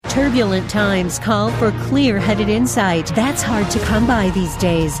Turbulent times call for clear-headed insight. That's hard to come by these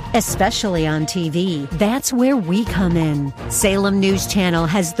days, especially on TV. That's where we come in. Salem News Channel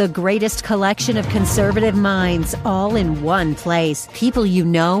has the greatest collection of conservative minds all in one place. People you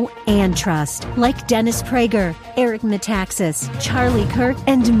know and trust, like Dennis Prager, Eric Metaxas, Charlie Kirk,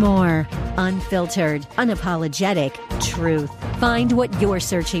 and more. Unfiltered, unapologetic truth. Find what you're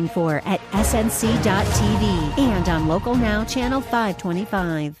searching for at snc.tv and on Local Now, Channel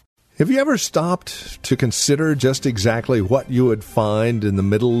 525. Have you ever stopped to consider just exactly what you would find in the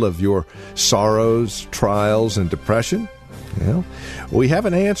middle of your sorrows, trials, and depression? Well, we have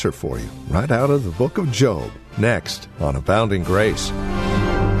an answer for you right out of the book of Job, next on Abounding Grace.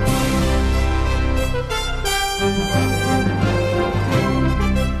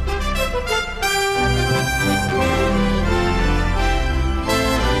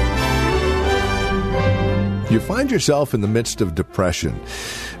 You find yourself in the midst of depression,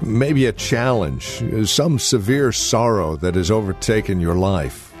 maybe a challenge, some severe sorrow that has overtaken your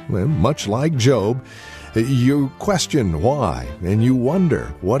life. Well, much like Job, you question why, and you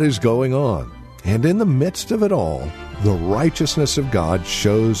wonder what is going on. And in the midst of it all, the righteousness of God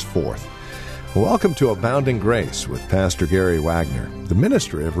shows forth. Welcome to Abounding Grace with Pastor Gary Wagner, the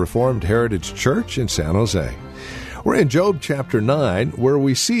ministry of Reformed Heritage Church in San Jose. We're in Job chapter 9, where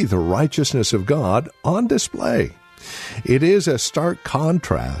we see the righteousness of God on display. It is a stark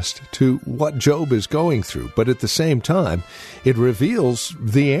contrast to what Job is going through, but at the same time, it reveals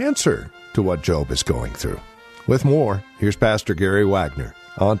the answer to what Job is going through. With more, here's Pastor Gary Wagner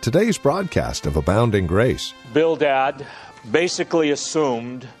on today's broadcast of Abounding Grace. Bildad basically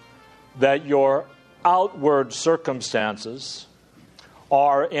assumed that your outward circumstances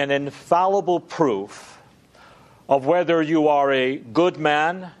are an infallible proof of whether you are a good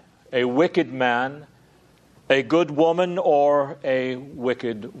man, a wicked man, a good woman, or a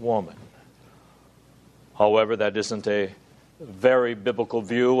wicked woman. However, that isn't a very biblical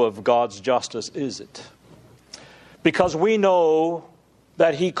view of God's justice, is it? Because we know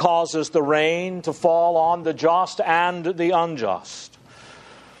that He causes the rain to fall on the just and the unjust.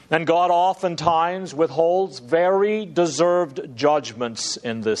 And God oftentimes withholds very deserved judgments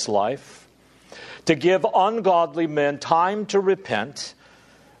in this life to give ungodly men time to repent,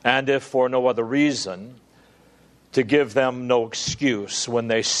 and if for no other reason, to give them no excuse when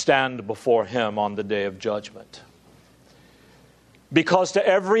they stand before Him on the day of judgment. Because to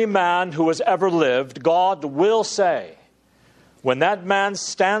every man who has ever lived, God will say, when that man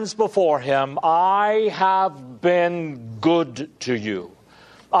stands before Him, I have been good to you.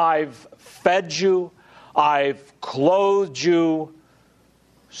 I've fed you. I've clothed you.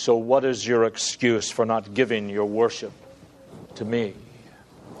 So what is your excuse for not giving your worship to me?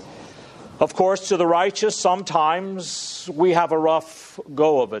 Of course, to the righteous, sometimes we have a rough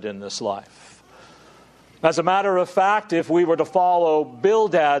go of it in this life. As a matter of fact, if we were to follow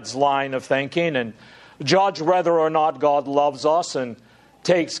Bildad's line of thinking and judge whether or not God loves us and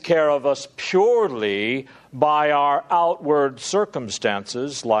takes care of us purely by our outward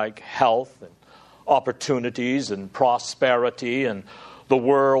circumstances like health and opportunities and prosperity and the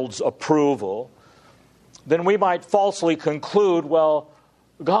world's approval, then we might falsely conclude, well,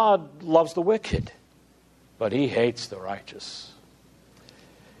 God loves the wicked, but He hates the righteous.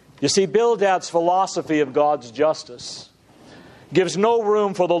 You see, Bildad's philosophy of God's justice gives no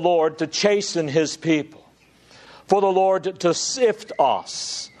room for the Lord to chasten His people, for the Lord to sift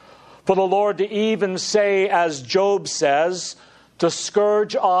us, for the Lord to even say, as Job says, to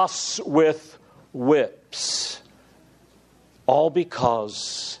scourge us with whips. All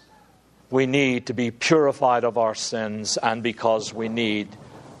because we need to be purified of our sins and because we need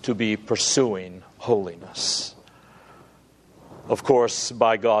to be pursuing holiness. Of course,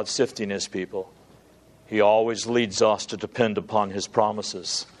 by God sifting His people, He always leads us to depend upon His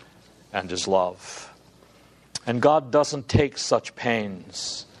promises and His love. And God doesn't take such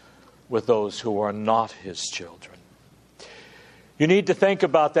pains with those who are not His children. You need to think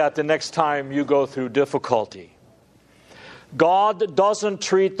about that the next time you go through difficulty. God doesn't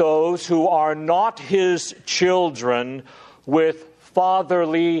treat those who are not His children with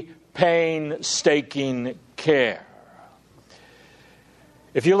fatherly, painstaking care.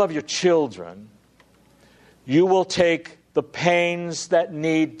 If you love your children, you will take the pains that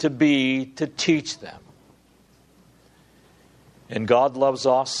need to be to teach them. And God loves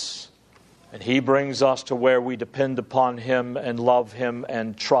us, and He brings us to where we depend upon Him and love Him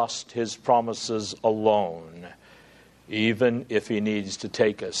and trust His promises alone, even if He needs to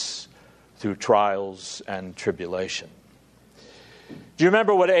take us through trials and tribulation. Do you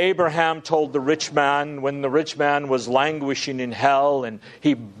remember what Abraham told the rich man when the rich man was languishing in hell and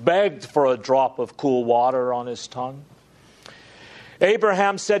he begged for a drop of cool water on his tongue?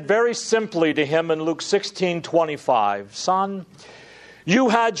 Abraham said very simply to him in Luke 16:25, "Son, you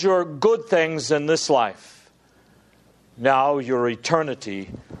had your good things in this life. Now your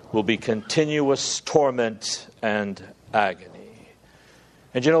eternity will be continuous torment and agony."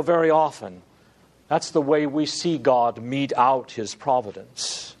 And you know, very often, that's the way we see God mete out His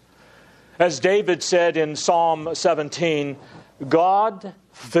providence. As David said in Psalm 17, God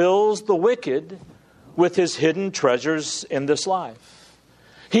fills the wicked with His hidden treasures in this life.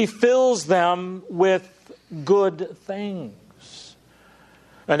 He fills them with good things.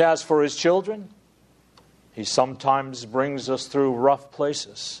 And as for His children, He sometimes brings us through rough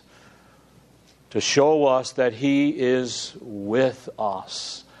places to show us that He is with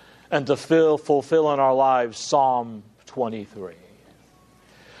us and to fulfill in our lives Psalm 23.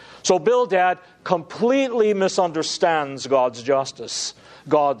 So Bildad completely misunderstands God's justice,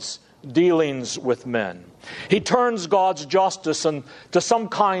 God's dealings with men. He turns God's justice into some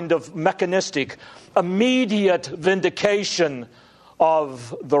kind of mechanistic, immediate vindication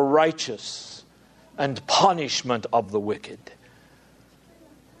of the righteous and punishment of the wicked.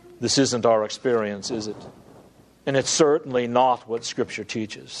 This isn't our experience, is it? And it's certainly not what Scripture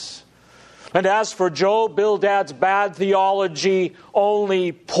teaches. And as for Job, Bildad's bad theology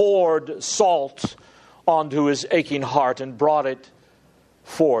only poured salt onto his aching heart and brought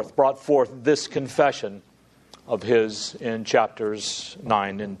forth this confession of his in chapters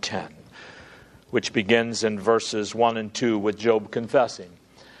 9 and 10, which begins in verses 1 and 2 with Job confessing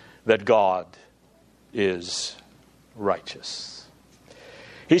that God is righteous.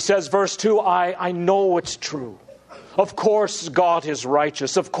 He says, verse 2, I know it's true. Of course God is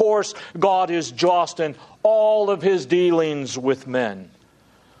righteous. Of course God is just in all of His dealings with men.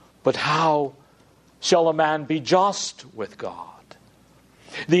 But how shall a man be just with God?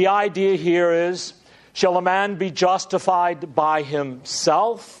 The idea here is, shall a man be justified by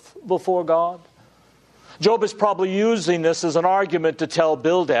himself before God? Job is probably using this as an argument to tell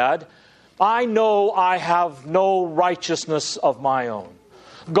Bildad, I know I have no righteousness of my own.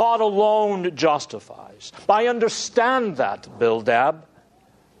 God alone justifies. I understand that, Bildad.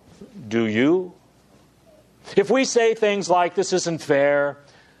 Do you? If we say things like, this isn't fair,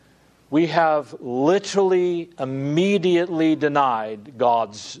 we have literally, immediately denied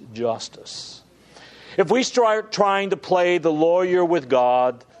God's justice. If we start trying to play the lawyer with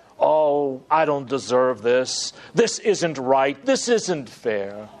God, oh, I don't deserve this. This isn't right. This isn't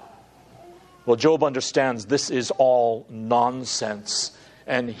fair. Well, Job understands this is all nonsense.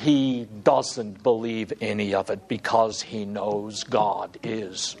 And he doesn't believe any of it because he knows God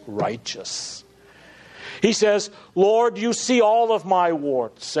is righteous. He says, Lord, you see all of my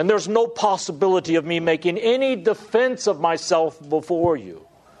warts, and there's no possibility of me making any defense of myself before you.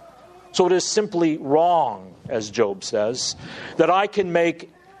 So it is simply wrong, as Job says, that I can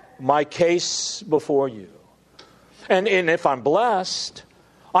make my case before you. And if I'm blessed,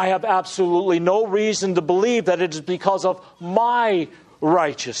 I have absolutely no reason to believe that it is because of my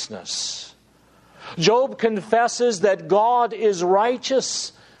righteousness. Job confesses that God is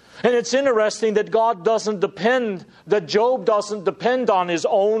righteous. And it's interesting that Job doesn't depend on his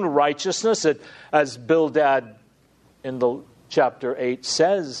own righteousness, as Bildad in the chapter 8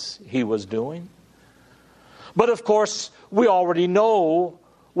 says he was doing. But of course, we already know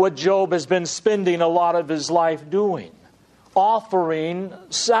what Job has been spending a lot of his life doing, offering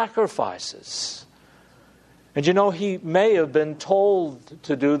sacrifices. And you know, he may have been told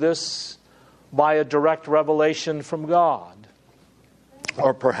to do this by a direct revelation from God,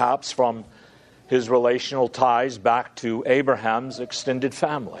 or perhaps from his relational ties back to Abraham's extended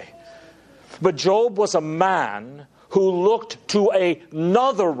family. But Job was a man who looked to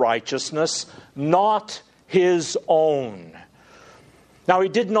another righteousness, not his own. Now, he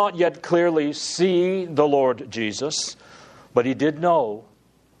did not yet clearly see the Lord Jesus, but he did know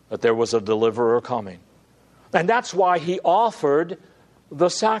that there was a deliverer coming. And that's why he offered the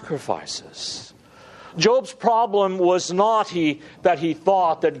sacrifices. Job's problem was not that he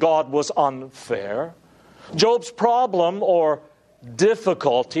thought that God was unfair. Job's problem or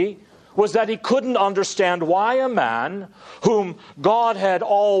difficulty was that he couldn't understand why a man whom God had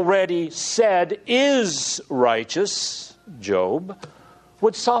already said is righteous, Job,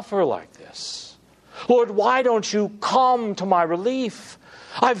 would suffer like this. Lord, why don't you come to my relief?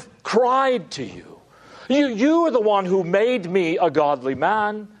 I've cried to you. You are the one who made me a godly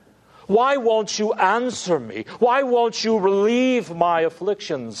man. Why won't you answer me? Why won't you relieve my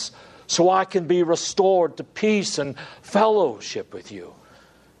afflictions so I can be restored to peace and fellowship with you,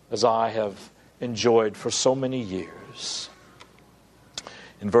 as I have enjoyed for so many years.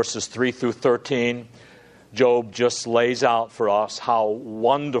 In verses 3 through 13, Job just lays out for us how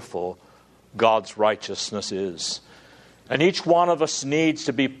wonderful God's righteousness is. And each one of us needs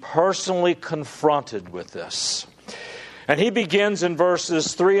to be personally confronted with this. And he begins in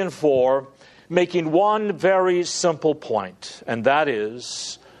verses 3 and 4 making one very simple point, and that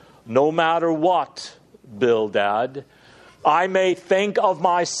is, no matter what, Bildad, I may think of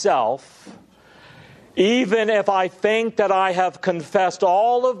myself, even if I think that I have confessed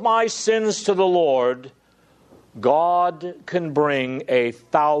all of my sins to the Lord, God can bring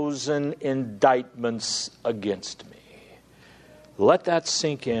 1,000 indictments against me. Let that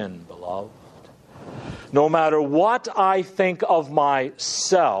sink in, beloved. No matter what I think of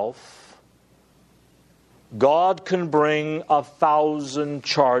myself, God can bring 1,000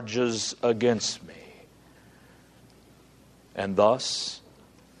 charges against me. And thus,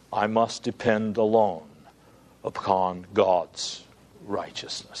 I must depend alone upon God's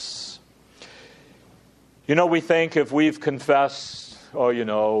righteousness. You know, we think if we've confessed,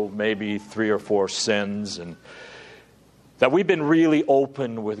 maybe 3 or 4 sins, and that we've been really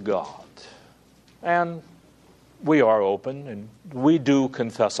open with God. And we are open, and we do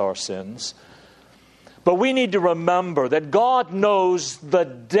confess our sins. But we need to remember that God knows the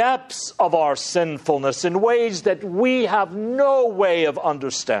depths of our sinfulness in ways that we have no way of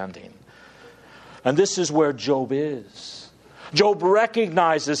understanding. And this is where Job is. Job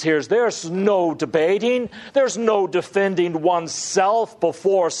recognizes here there's no debating, there's no defending oneself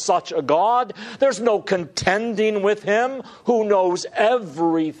before such a God. There's no contending with Him who knows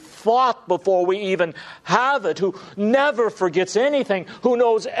every thought before we even have it, who never forgets anything, who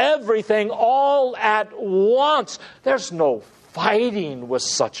knows everything all at once. There's no fighting with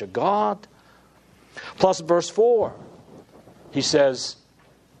such a God. Plus verse 4, he says,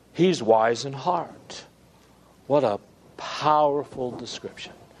 He's wise in heart. What a powerful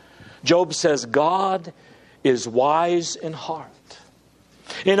description. Job says God is wise in heart.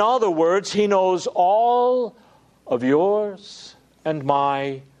 In other words, He knows all of yours and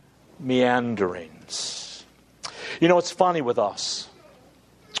my meanderings. You know, it's funny with us.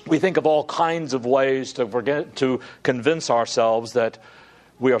 We think of all kinds of ways to convince ourselves that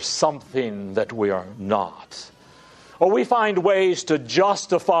we are something that we are not. Or we find ways to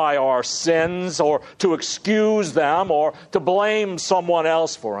justify our sins, or to excuse them, or to blame someone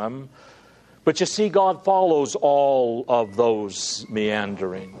else for them. But you see, God follows all of those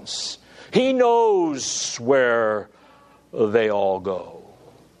meanderings. He knows where they all go.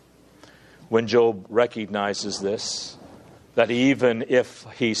 When Job recognizes this, that even if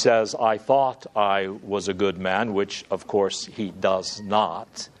he says, I thought I was a good man, which of course he does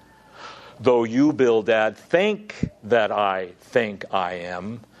not, though you, Bildad, think that I think I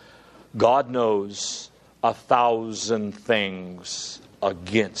am, God knows 1,000 things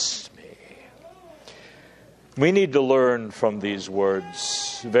against me. We need to learn from these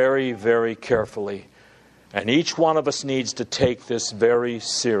words very, very carefully. And each one of us needs to take this very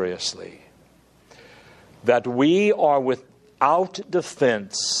seriously. That we are without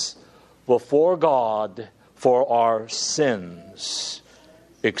defense before God for our sins,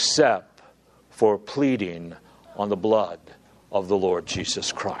 except for pleading on the blood of the Lord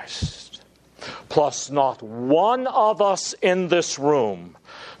Jesus Christ. Plus, not one of us in this room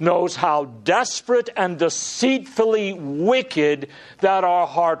knows how desperate and deceitfully wicked that our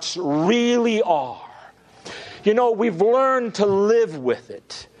hearts really are. You know, we've learned to live with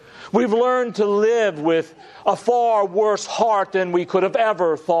it. We've learned to live with a far worse heart than we could have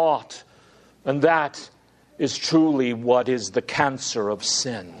ever thought. And that is truly what is the cancer of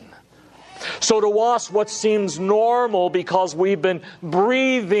sin. So to us, what seems normal because we've been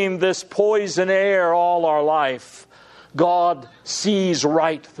breathing this poison air all our life, God sees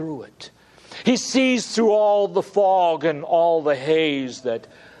right through it. He sees through all the fog and all the haze that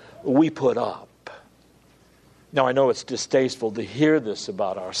we put up. Now, I know it's distasteful to hear this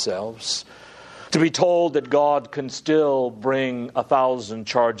about ourselves, to be told that God can still bring 1,000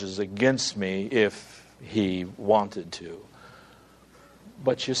 charges against me if He wanted to.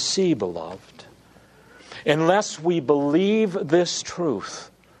 But you see, beloved, unless we believe this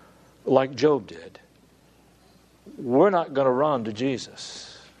truth, like Job did, we're not going to run to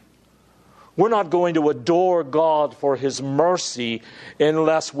Jesus. We're not going to adore God for His mercy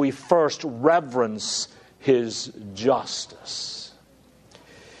unless we first reverence His justice.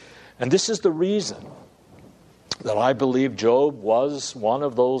 And this is the reason that I believe Job was one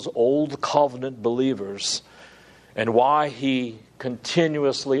of those old covenant believers and why he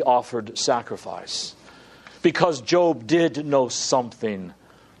continuously offered sacrifice. Because Job did know something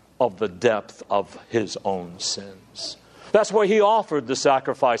of the depth of his own sins. That's why he offered the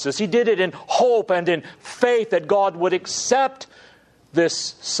sacrifices. He did it in hope and in faith that God would accept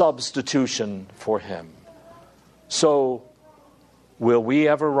this substitution for him. So, will we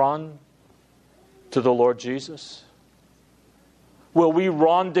ever run to the Lord Jesus? Will we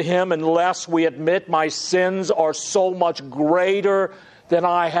run to him unless we admit my sins are so much greater than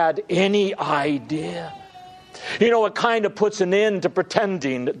I had any idea? You know, it kind of puts an end to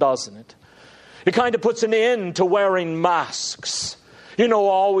pretending, doesn't it? It kind of puts an end to wearing masks. You know,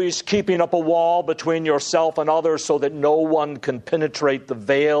 always keeping up a wall between yourself and others so that no one can penetrate the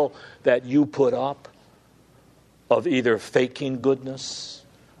veil that you put up of either faking goodness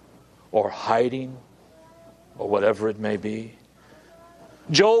or hiding or whatever it may be.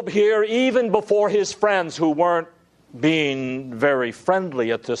 Job here, even before his friends who weren't being very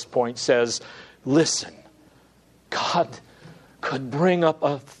friendly at this point, says, listen, God could bring up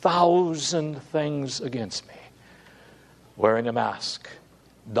 1,000 things against me. Wearing a mask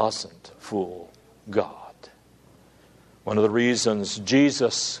doesn't fool God. One of the reasons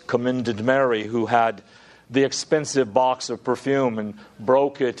Jesus commended Mary, who had the expensive box of perfume and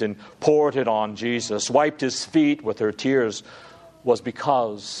broke it and poured it on Jesus, wiped his feet with her tears, was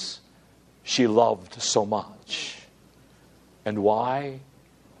because she loved so much. And why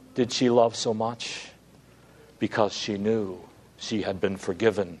did she love so much? Because she knew she had been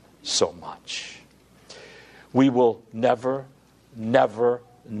forgiven so much. We will never, never,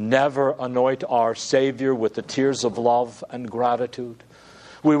 never anoint our Savior with the tears of love and gratitude.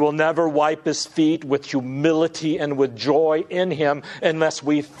 We will never wipe his feet with humility and with joy in him unless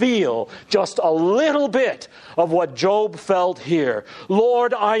we feel just a little bit of what Job felt here.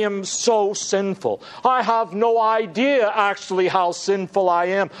 Lord, I am so sinful. I have no idea actually how sinful I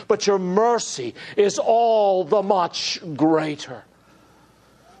am, but your mercy is all the much greater.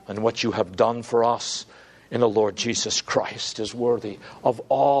 And what you have done for us in the Lord Jesus Christ is worthy of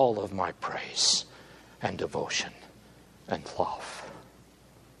all of my praise and devotion and love.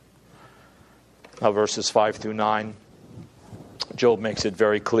 Now, verses 5 through 9, Job makes it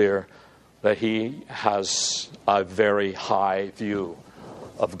very clear that he has a very high view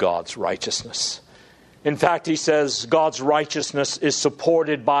of God's righteousness. In fact, he says God's righteousness is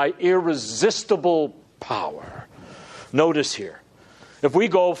supported by irresistible power. Notice here, if we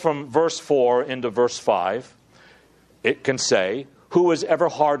go from verse 4 into verse 5, it can say, who has ever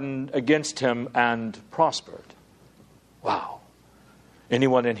hardened against him and prospered? Wow.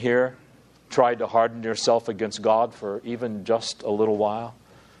 Anyone in here tried to harden yourself against God for even just a little while?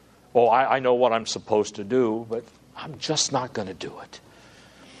 Oh, I know what I'm supposed to do, but I'm just not going to do it.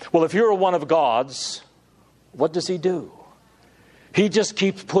 Well, if you're one of God's, what does he do? He just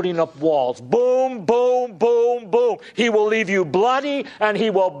keeps putting up walls. Boom, boom, boom, boom. He will leave you bloody, and he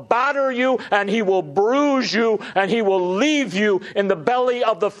will batter you, and he will bruise you, and he will leave you in the belly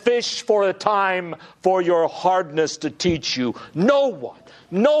of the fish for a time for your hardness to teach you. No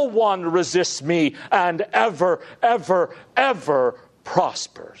one resists me and ever, ever, ever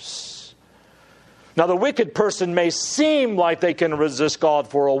prospers. Now, the wicked person may seem like they can resist God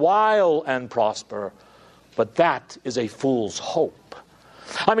for a while and prosper, but that is a fool's hope.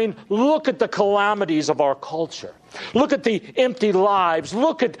 I mean, look at the calamities of our culture. Look at the empty lives.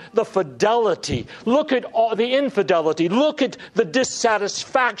 Look at the fidelity. Look at all the infidelity. Look at the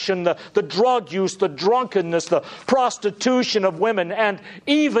dissatisfaction, the drug use, the drunkenness, the prostitution of women and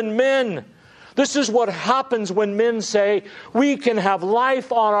even men. This is what happens when men say, we can have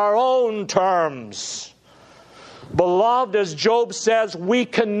life on our own terms. Beloved, as Job says, we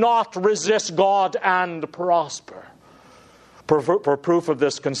cannot resist God and prosper. For proof of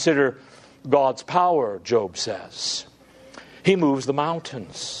this, consider God's power, Job says. He moves the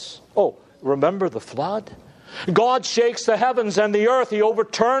mountains. Oh, remember the flood? God shakes the heavens and the earth. He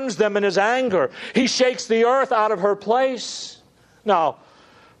overturns them in his anger. He shakes the earth out of her place. Now,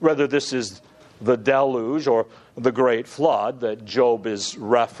 whether this is the deluge or the great flood that Job is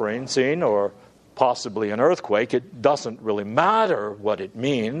referencing, or possibly an earthquake, it doesn't really matter what it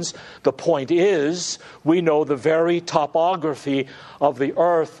means. The point is, we know the very topography of the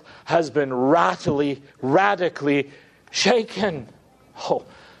earth has been radically shaken. Oh,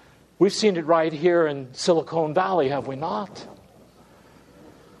 we've seen it right here in Silicon Valley, have we not?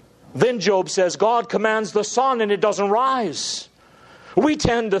 Then Job says, God commands the sun and it doesn't rise. We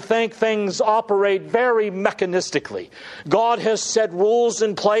tend to think things operate very mechanistically. God has set rules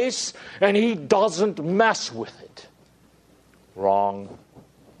in place and he doesn't mess with it. Wrong.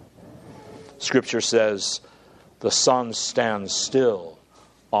 Scripture says, the sun stands still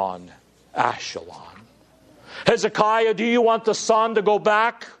on Ashelon. Hezekiah, do you want the sun to go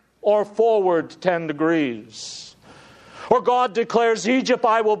back or forward 10 degrees? Or God declares, Egypt,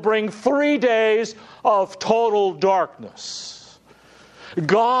 I will bring 3 days of total darkness.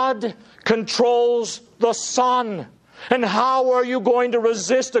 God controls the sun. And how are you going to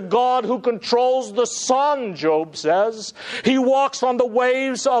resist a God who controls the sun, Job says? He walks on the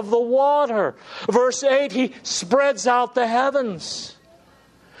waves of the water. Verse 8, He spreads out the heavens.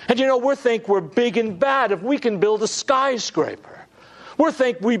 And we think we're big and bad if we can build a skyscraper. We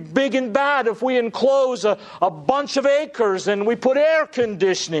think we're big and bad if we enclose a bunch of acres and we put air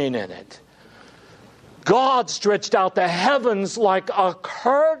conditioning in it. God stretched out the heavens like a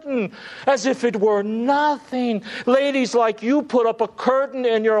curtain, as if it were nothing. Ladies, like you put up a curtain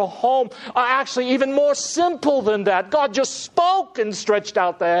in your home, actually even more simple than that. God just spoke and stretched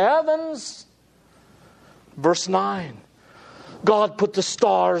out the heavens. Verse 9, God put the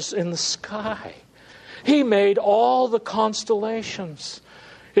stars in the sky. He made all the constellations.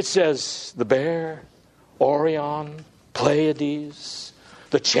 It says the Bear, Orion, Pleiades,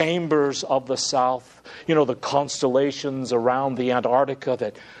 the chambers of the south. The constellations around the Antarctica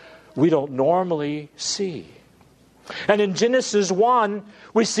that we don't normally see. And in Genesis 1,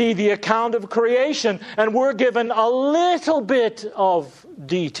 we see the account of creation, and we're given a little bit of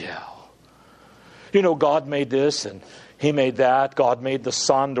detail. God made this and He made that. God made the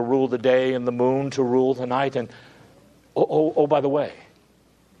sun to rule the day and the moon to rule the night. And by the way,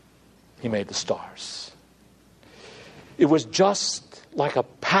 He made the stars. It was just like a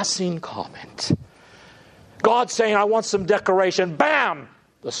passing comment. God saying, I want some decoration. Bam!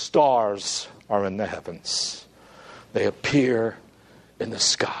 The stars are in the heavens. They appear in the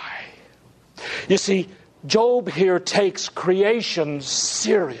sky. You see, Job here takes creation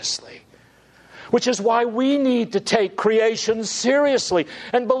seriously, which is why we need to take creation seriously.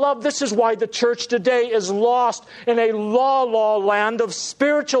 And beloved, this is why the church today is lost in a la land of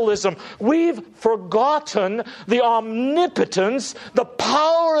spiritualism. We've forgotten the omnipotence, the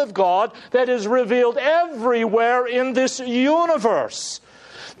power of God that is revealed everywhere in this universe.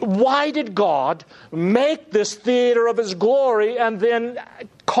 Why did God make this theater of His glory and then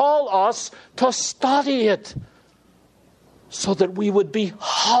call us to study it? So that we would be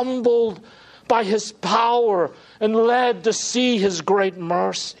humbled by His power and led to see His great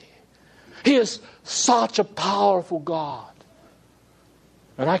mercy. He is such a powerful God.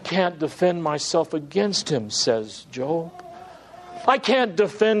 And I can't defend myself against Him, says Job. I can't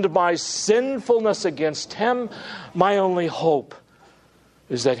defend my sinfulness against Him. My only hope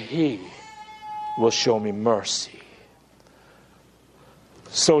is that He will show me mercy.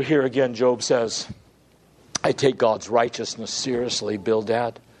 So here again, Job says, I take God's righteousness seriously,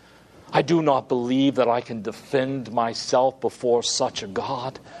 Bildad. I do not believe that I can defend myself before such a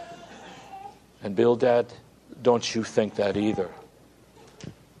God. And Bildad, don't you think that either.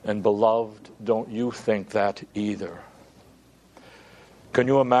 And beloved, don't you think that either. Can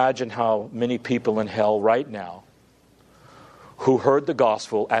you imagine how many people in hell right now who heard the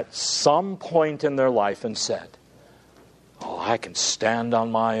gospel at some point in their life and said, oh, I can stand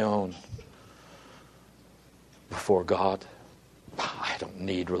on my own before God. I don't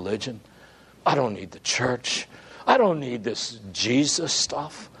need religion. I don't need the church. I don't need this Jesus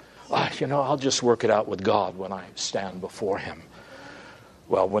stuff. I'll just work it out with God when I stand before Him.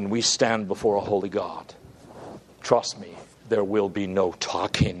 Well, when we stand before a holy God, trust me, there will be no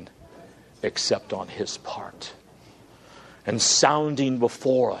talking except on His part. And sounding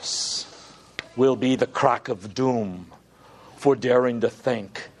before us will be the crack of doom for daring to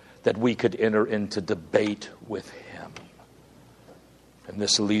think that we could enter into debate with Him. And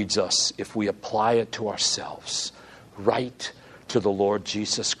this leads us, if we apply it to ourselves, right to the Lord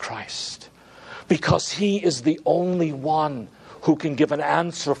Jesus Christ. Because He is the only one who can give an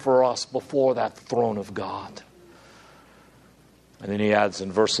answer for us before that throne of God. And then he adds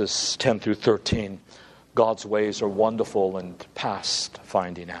in verses 10 through 13, God's ways are wonderful and past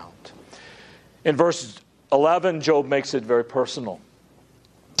finding out. In verse 11, Job makes it very personal.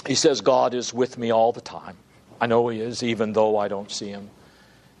 He says, God is with me all the time. I know He is, even though I don't see Him.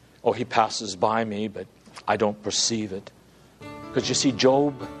 Oh, He passes by me, but I don't perceive it. Because you see,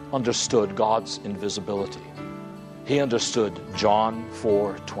 Job understood God's invisibility. He understood John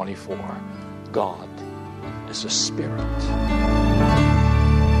 4:24. God is a spirit.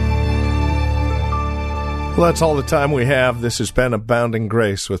 Well, that's all the time we have. This has been Abounding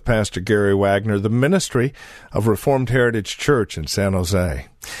Grace with Pastor Gary Wagner, the ministry of Reformed Heritage Church in San Jose.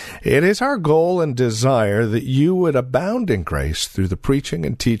 It is our goal and desire that you would abound in grace through the preaching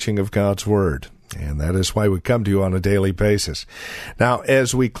and teaching of God's Word. And that is why we come to you on a daily basis. Now,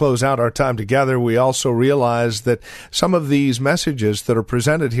 as we close out our time together, we also realize that some of these messages that are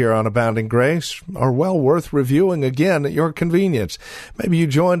presented here on Abounding Grace are well worth reviewing again at your convenience. Maybe you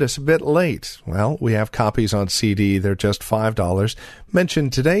joined us a bit late. Well, we have copies on CD. They're just $5. Mention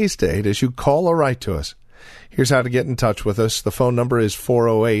today's date as you call or write to us. Here's how to get in touch with us. The phone number is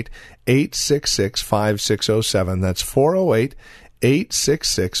 408-866-5607. That's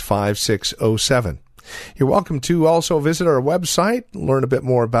 408-866-5607. You're welcome to also visit our website, learn a bit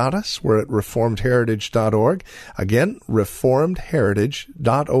more about us. We're at reformedheritage.org. Again,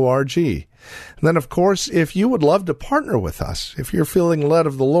 reformedheritage.org. And then, of course, if you would love to partner with us, if you're feeling led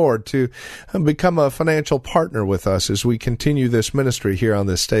of the Lord to become a financial partner with us as we continue this ministry here on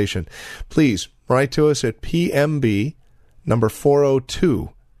this station, please write to us at PMB number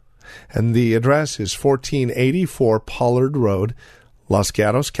 402. And the address is 1484 Pollard Road, Los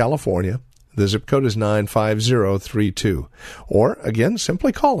Gatos, California. The zip code is 95032. Or, again,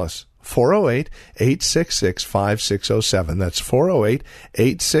 simply call us, 408-866-5607. That's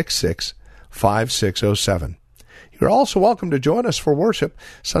 408-866-5607. You're also welcome to join us for worship.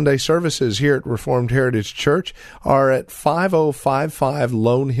 Sunday services here at Reformed Heritage Church are at 5055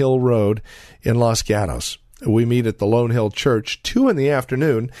 Lone Hill Road in Los Gatos. We meet at the Lone Hill Church 2 in the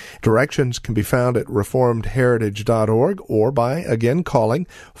afternoon. Directions can be found at reformedheritage.org or by, again, calling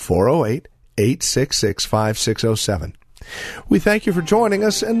 408-866-5607. We thank you for joining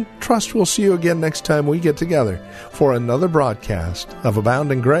us and trust we'll see you again next time we get together for another broadcast of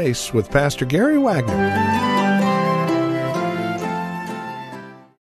Abounding Grace with Pastor Gary Wagner.